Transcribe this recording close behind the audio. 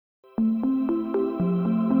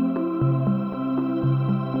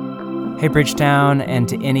Hey Bridgetown, and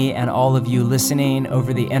to any and all of you listening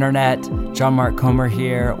over the internet, John Mark Comer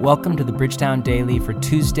here. Welcome to the Bridgetown Daily for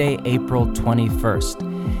Tuesday, April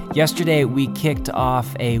 21st. Yesterday, we kicked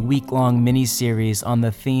off a week-long mini-series on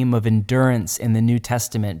the theme of endurance in the New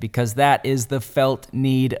Testament because that is the felt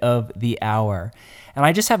need of the hour. And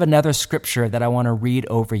I just have another scripture that I want to read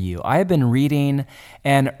over you. I have been reading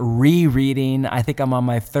and rereading, I think I'm on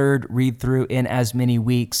my third read-through in as many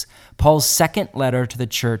weeks, Paul's second letter to the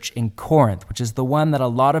church in Corinth, which is the one that a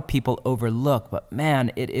lot of people overlook, but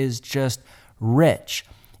man, it is just rich.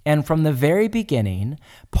 And from the very beginning,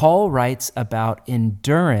 Paul writes about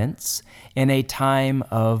endurance in a time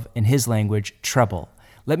of, in his language, trouble.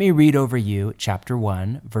 Let me read over you chapter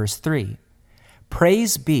 1, verse 3.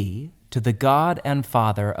 Praise be to the God and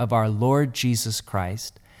Father of our Lord Jesus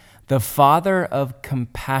Christ, the Father of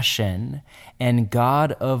compassion and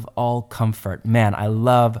God of all comfort. Man, I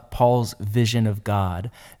love Paul's vision of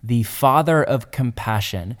God, the Father of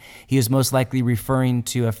compassion. He is most likely referring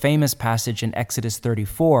to a famous passage in Exodus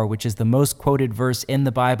 34, which is the most quoted verse in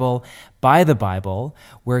the Bible, by the Bible,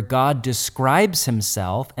 where God describes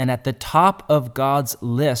himself, and at the top of God's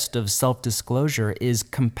list of self-disclosure is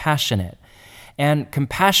compassionate. And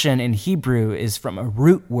compassion in Hebrew is from a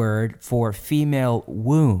root word for female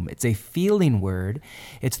womb. It's a feeling word.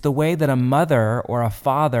 It's the way that a mother or a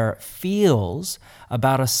father feels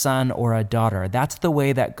about a son or a daughter. That's the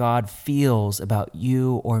way that God feels about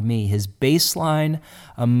you or me. His baseline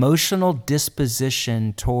emotional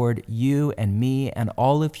disposition toward you and me and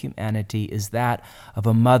all of humanity is that of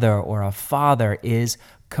a mother or a father, is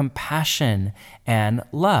compassion and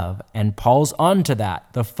love. And Paul's on to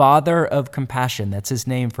that, the Father of compassion. That's his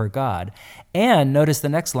name for God. And notice the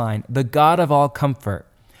next line, the God of all comfort.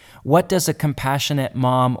 What does a compassionate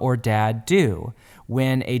mom or dad do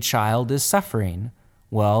when a child is suffering?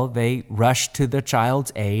 Well, they rush to the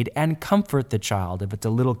child's aid and comfort the child. If it's a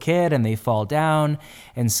little kid and they fall down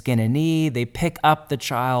and skin a knee, they pick up the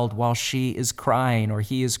child while she is crying or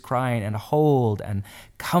he is crying and hold and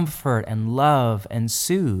comfort and love and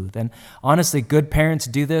soothe. And honestly, good parents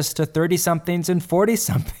do this to 30-somethings and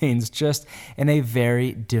 40-somethings just in a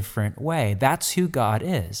very different way. That's who God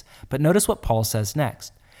is. But notice what Paul says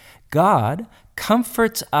next. God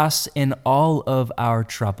comforts us in all of our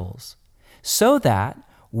troubles, so that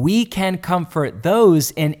we can comfort those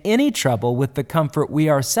in any trouble with the comfort we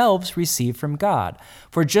ourselves receive from God.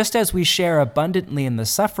 For just as we share abundantly in the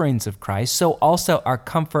sufferings of Christ, so also our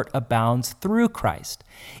comfort abounds through Christ.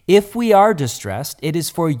 If we are distressed, it is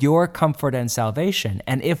for your comfort and salvation.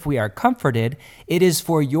 And if we are comforted, it is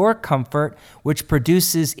for your comfort, which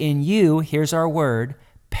produces in you, here's our word,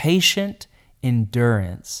 patient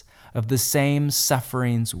endurance of the same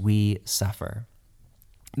sufferings we suffer.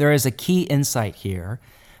 There is a key insight here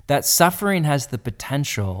that suffering has the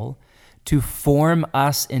potential to form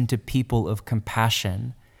us into people of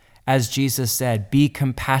compassion. As Jesus said, be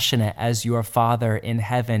compassionate as your Father in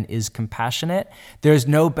heaven is compassionate. There's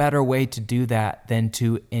no better way to do that than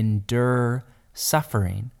to endure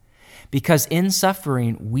suffering. Because in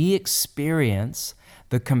suffering, we experience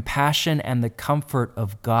the compassion and the comfort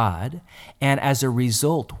of God, and as a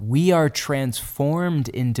result, we are transformed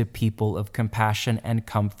into people of compassion and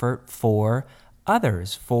comfort for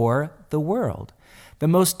others, for the world. The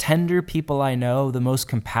most tender people I know, the most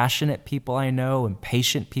compassionate people I know, and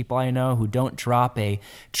patient people I know who don't drop a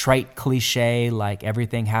trite cliche like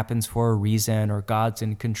everything happens for a reason or God's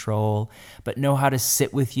in control, but know how to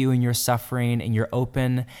sit with you in your suffering and your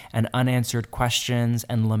open and unanswered questions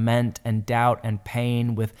and lament and doubt and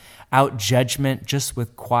pain without judgment, just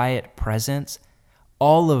with quiet presence.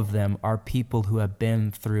 All of them are people who have been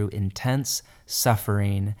through intense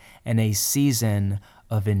suffering and a season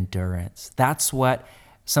of endurance. That's what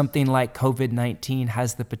something like COVID-19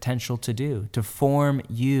 has the potential to do, to form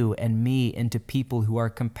you and me into people who are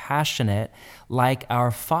compassionate like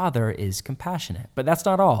our Father is compassionate. But that's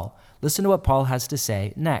not all. Listen to what Paul has to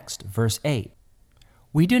say next, verse 8.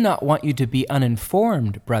 We do not want you to be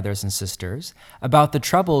uninformed, brothers and sisters, about the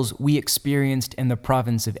troubles we experienced in the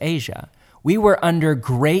province of Asia. We were under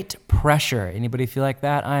great pressure. Anybody feel like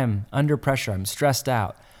that? I am under pressure. I'm stressed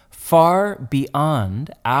out. Far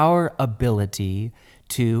beyond our ability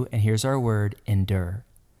to, and here's our word, endure,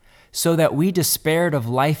 so that we despaired of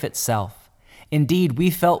life itself. Indeed, we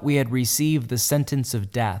felt we had received the sentence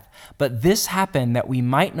of death, but this happened that we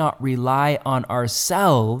might not rely on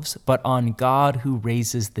ourselves, but on God who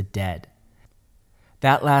raises the dead.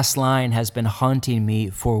 That last line has been haunting me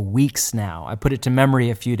for weeks now. I put it to memory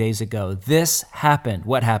a few days ago. This happened.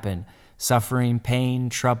 What happened? Suffering, pain,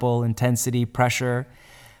 trouble, intensity, pressure.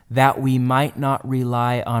 that we might not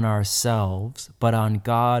rely on ourselves, but on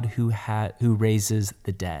God who raises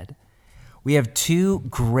the dead. We have two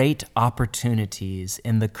great opportunities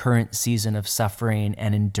in the current season of suffering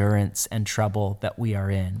and endurance and trouble that we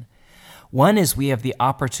are in. One is we have the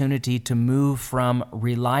opportunity to move from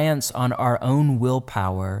reliance on our own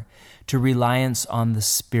willpower to reliance on the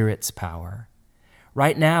Spirit's power.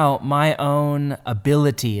 Right now, my own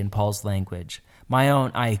ability, in Paul's language, my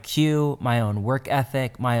own IQ, my own work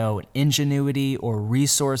ethic, my own ingenuity or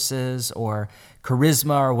resources or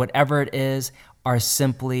charisma or whatever it is, are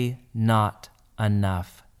simply not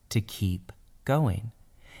enough to keep going.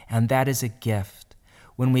 And that is a gift.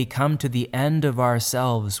 When we come to the end of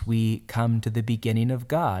ourselves, we come to the beginning of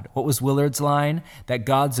God. What was Willard's line? That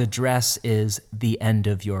God's address is the end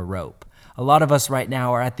of your rope. A lot of us right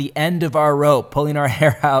now are at the end of our rope, pulling our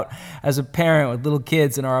hair out as a parent with little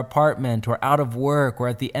kids in our apartment, or out of work, or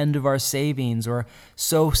at the end of our savings, or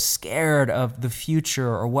so scared of the future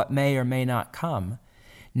or what may or may not come.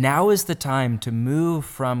 Now is the time to move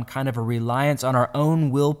from kind of a reliance on our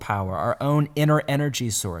own willpower, our own inner energy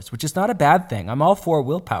source, which is not a bad thing. I'm all for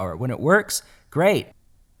willpower. When it works, great.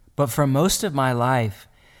 But for most of my life,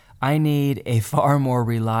 I need a far more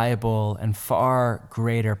reliable and far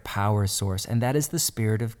greater power source, and that is the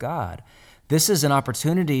Spirit of God. This is an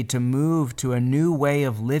opportunity to move to a new way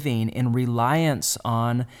of living in reliance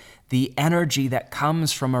on the energy that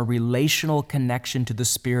comes from a relational connection to the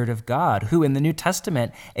Spirit of God, who in the New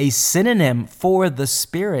Testament, a synonym for the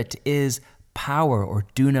Spirit is power, or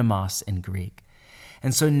dunamos in Greek.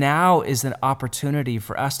 And so now is an opportunity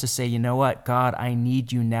for us to say, you know what, God, I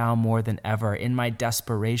need you now more than ever in my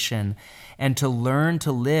desperation, and to learn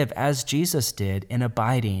to live as Jesus did, in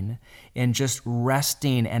abiding, in just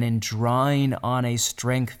resting and in drawing on a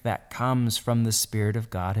strength that comes from the Spirit of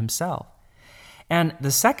God himself. And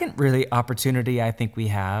the second really opportunity I think we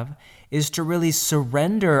have is to really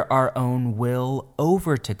surrender our own will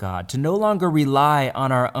over to God, to no longer rely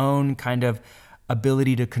on our own kind of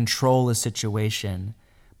ability to control a situation,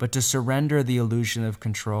 but to surrender the illusion of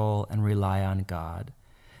control and rely on God.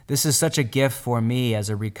 This is such a gift for me as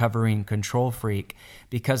a recovering control freak,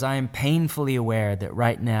 because I am painfully aware that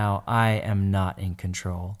right now I am not in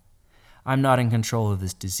control. I'm not in control of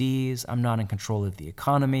this disease. I'm not in control of the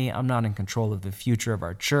economy. I'm not in control of the future of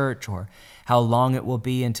our church, or how long it will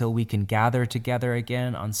be until we can gather together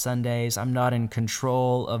again on Sundays. I'm not in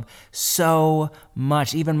control of so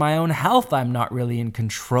much. Even my own health, I'm not really in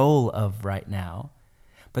control of right now.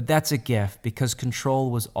 But that's a gift, because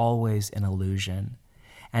control was always an illusion.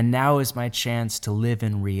 And now is my chance to live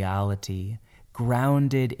in reality,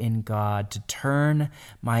 grounded in God, to turn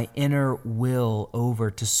my inner will over,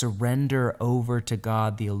 to surrender over to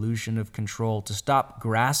God the illusion of control, to stop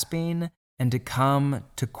grasping and to come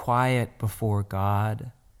to quiet before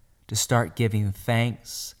God, to start giving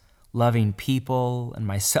thanks, loving people and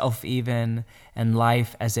myself even, and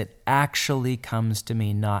life as it actually comes to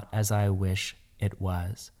me, not as I wish it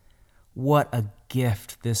was. What a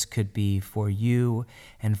gift this could be for you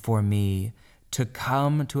and for me, to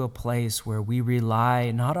come to a place where we rely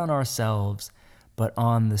not on ourselves, but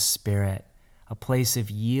on the Spirit, a place of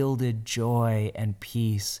yielded joy and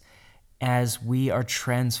peace as we are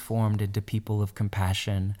transformed into people of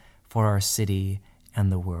compassion for our city and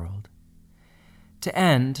the world. To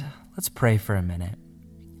end, let's pray for a minute.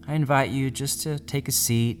 I invite you just to take a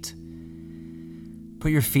seat,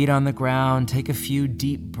 put your feet on the ground, take a few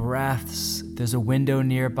deep breaths. If there's a window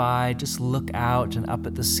nearby, just look out and up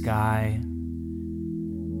at the sky.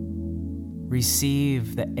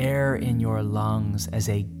 Receive the air in your lungs as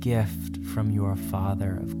a gift from your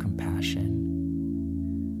Father of compassion.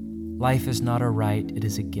 Life is not a right, it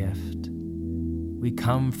is a gift. We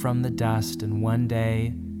come from the dust, and one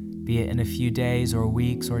day, be it in a few days or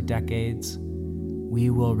weeks or decades, we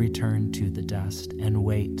will return to the dust and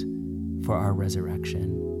wait for our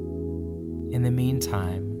resurrection. In the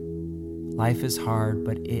meantime, life is hard,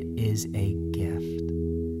 but it is a gift.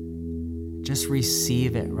 Just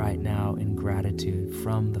receive it right now in gratitude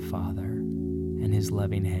from the Father and his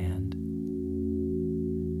loving hand.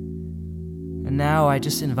 And now I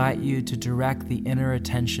just invite you to direct the inner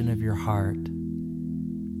attention of your heart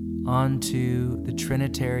onto the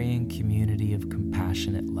Trinitarian community of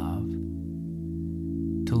compassionate love.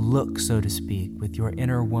 To look, so to speak, with your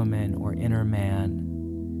inner woman or inner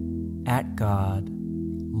man at God,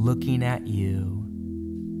 looking at you,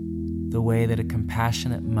 the way that a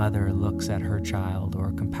compassionate mother looks at her child, or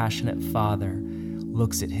a compassionate father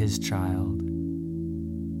looks at his child.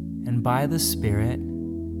 And by the Spirit,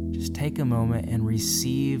 just take a moment and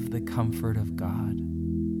receive the comfort of God.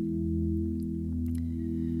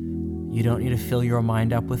 You don't need to fill your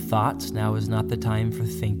mind up with thoughts. Now is not the time for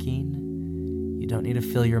thinking. You don't need to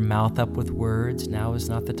fill your mouth up with words. Now is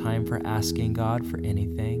not the time for asking God for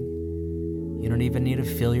anything. You don't even need to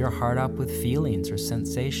fill your heart up with feelings or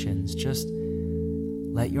sensations. Just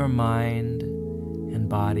let your mind and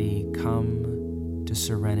body come to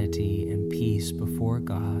serenity and peace before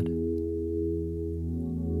God.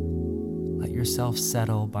 Let yourself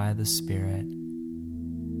settle by the Spirit and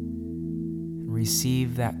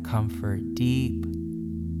receive that comfort deep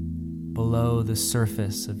below the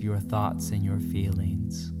surface of your thoughts and your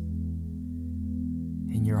feelings,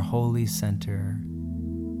 in your holy center,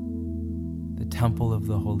 the temple of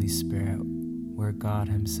the Holy Spirit, where God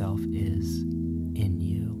Himself is in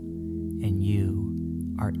you, and you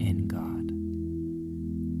are in God.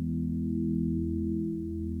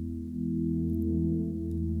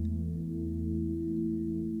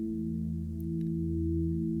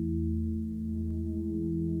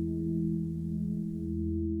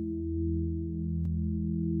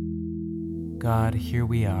 God, here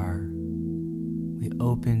we are. We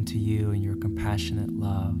open to you in your compassionate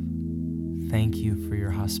love. Thank you for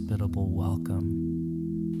your hospitable welcome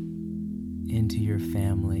into your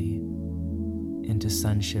family, into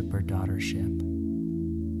sonship or daughtership.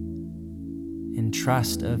 In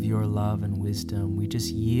trust of your love and wisdom, we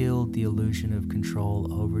just yield the illusion of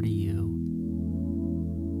control over to you.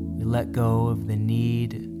 We let go of the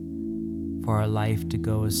need for our life to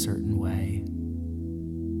go a certain way.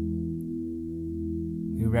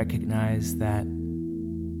 We recognize that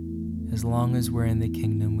as long as we're in the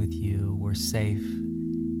kingdom with you, we're safe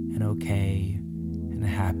and okay and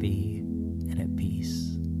happy and at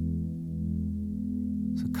peace.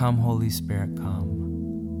 So come, Holy Spirit,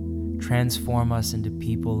 come. Transform us into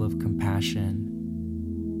people of compassion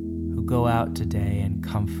who go out today and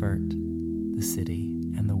comfort the city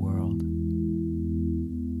and the world.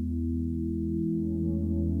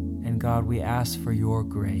 And God, we ask for your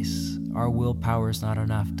grace. Our willpower is not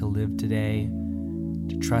enough to live today,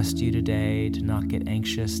 to trust you today, to not get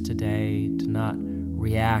anxious today, to not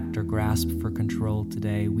react or grasp for control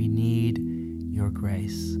today. We need your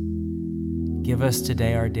grace. Give us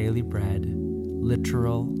today our daily bread,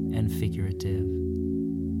 literal and figurative.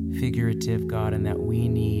 Figurative, God, in that we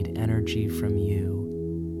need energy from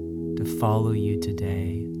you to follow you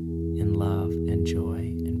today in love and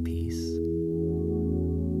joy and peace.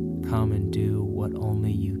 Come and do what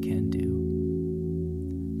only you can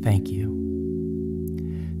do. Thank you.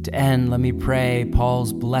 To end, let me pray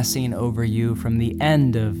Paul's blessing over you from the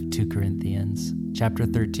end of 2 Corinthians, chapter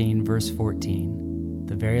 13, verse 14,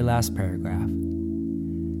 the very last paragraph.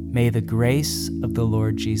 May the grace of the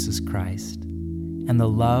Lord Jesus Christ and the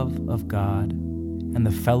love of God and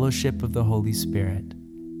the fellowship of the Holy Spirit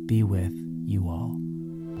be with you all.